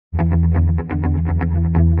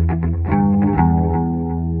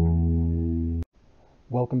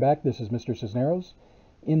Welcome back, this is Mr. Cisneros.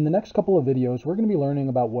 In the next couple of videos, we're going to be learning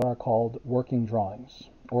about what are called working drawings,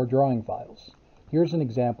 or drawing files. Here's an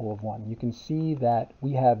example of one. You can see that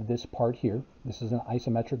we have this part here. This is an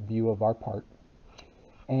isometric view of our part.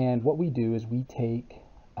 And what we do is we take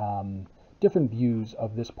different views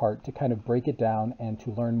of this part to kind of break it down and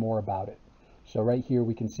to learn more about it. So right here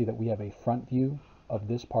we can see that we have a front view of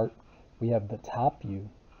this part, we have the top view,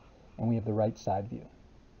 and we have the right side view.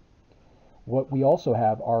 What we also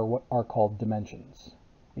have are what are called dimensions.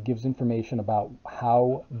 It gives information about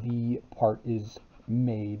how the part is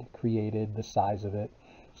made, created, the size of it.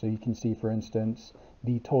 So you can see, for instance,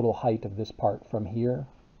 the total height of this part from here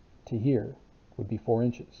to here would be 4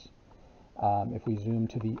 inches. If we zoom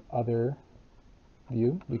to the other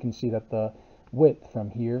view, we can see that the width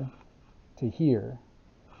from here to here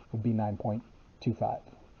would be 9.25,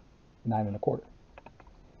 9.25.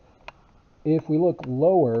 If we look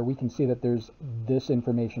lower, we can see that there's this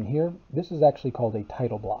information here. This is actually called a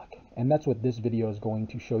title block, and that's what this video is going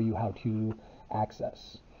to show you how to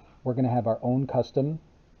access. We're going to have our own custom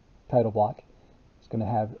title block. It's going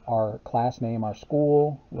to have our class name, our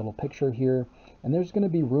school, little picture here, and there's going to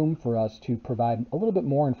be room for us to provide a little bit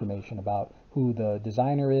more information about who the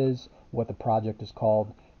designer is, what the project is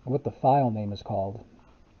called, what the file name is called,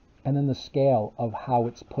 and then the scale of how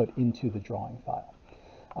it's put into the drawing file.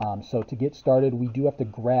 So to get started, we do have to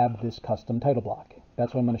grab this custom title block.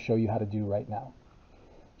 That's what I'm going to show you how to do right now.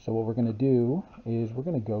 So what we're going to do is we're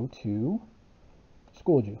going to go to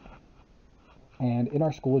Schoology. And in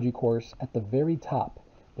our Schoology course, at the very top,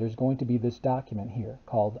 there's going to be this document here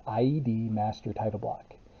called IED Master Title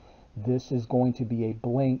Block. This is going to be a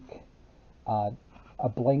blank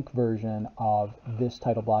version of this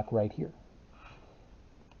title block right here.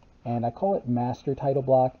 And I call it Master Title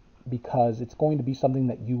Block because it's going to be something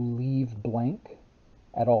that you leave blank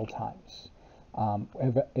at all times.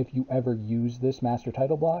 If you ever use this master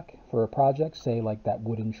title block for a project, say like that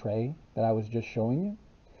wooden tray that I was just showing you,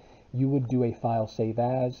 you would do a file save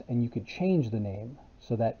as, and you could change the name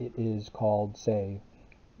so that it is called, say,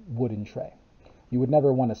 wooden tray. You would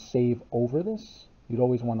never want to save over this. You'd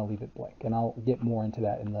always want to leave it blank, and I'll get more into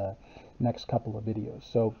that in the next couple of videos.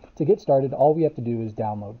 So to get started, all we have to do is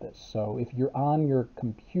download this. So if you're on your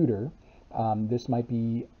computer, this might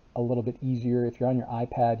be a little bit easier. If you're on your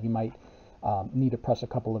iPad, you might need to press a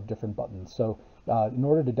couple of different buttons. So in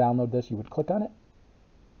order to download this, you would click on it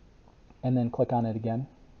and then click on it again.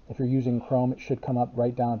 If you're using Chrome, it should come up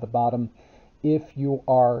right down at the bottom. If you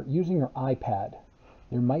are using your iPad,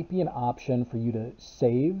 there might be an option for you to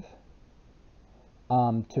save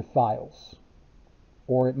to files,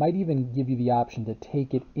 or it might even give you the option to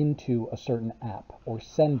take it into a certain app or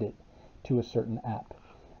send it to a certain app.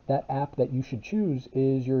 That app that you should choose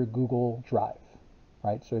is your Google Drive,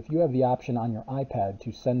 right? So if you have the option on your iPad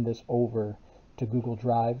to send this over to Google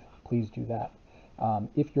Drive, please do that.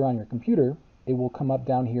 If you're on your computer, it will come up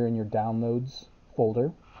down here in your downloads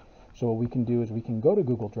folder. So what we can do is we can go to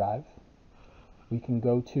Google Drive, we can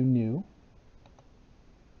go to New,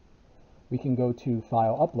 we can go to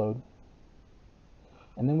File Upload,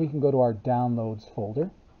 and then we can go to our Downloads folder.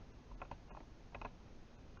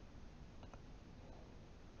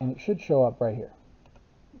 And it should show up right here.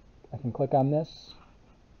 I can click on this,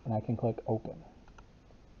 and I can click Open.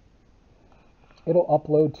 It'll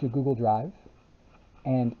upload to Google Drive,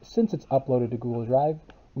 and since it's uploaded to Google Drive,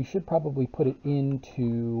 we should probably put it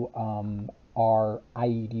into our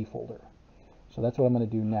IED folder. So that's what I'm going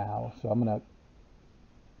to do now. So I'm going to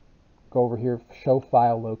go over here, show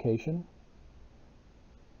file location.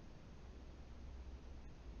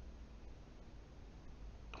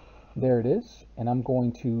 There it is, and I'm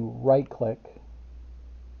going to right click,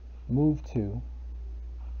 move to,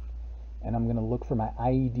 and I'm going to look for my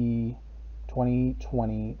IED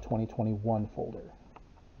 2020-2021 folder,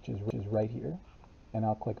 which is right here, and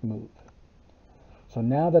I'll click move. So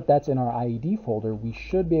now that that's in our IED folder, we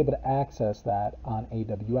should be able to access that on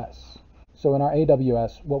AWS. So in our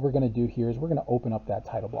AWS, what we're going to do here is we're going to open up that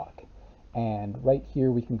title block. And right here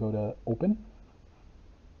we can go to Open,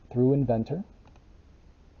 through Inventor,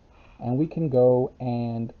 and we can go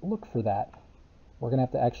and look for that. We're going to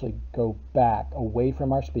have to actually go back away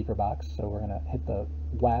from our speaker box. So we're going to hit the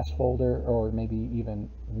last folder, or maybe even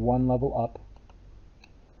one level up.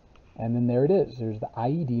 And then there it is. There's the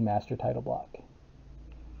IED master title block.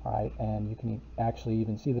 All right, and you can actually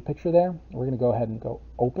even see the picture there. We're going to go ahead and go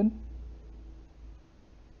Open.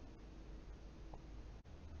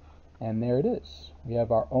 And there it is. We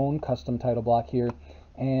have our own custom title block here.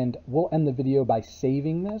 And we'll end the video by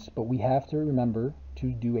saving this, but we have to remember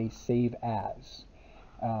to do a save as.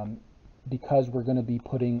 Because we're going to be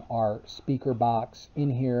putting our speaker box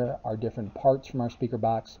in here, our different parts from our speaker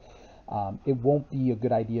box, it won't be a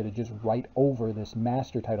good idea to just write over this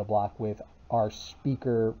master title block with our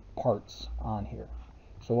speaker parts on here.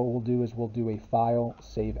 So what we'll do is we'll do a file,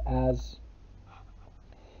 save as,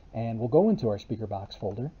 and we'll go into our speaker box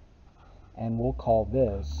folder, and we'll call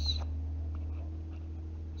this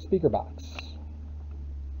speaker box.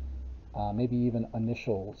 Maybe even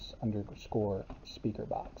initials underscore speaker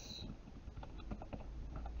box.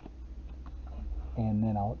 And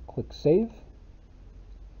then I'll click save.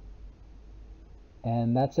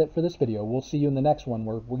 And that's it for this video. We'll see you in the next one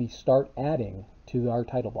where we start adding to our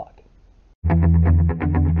title block.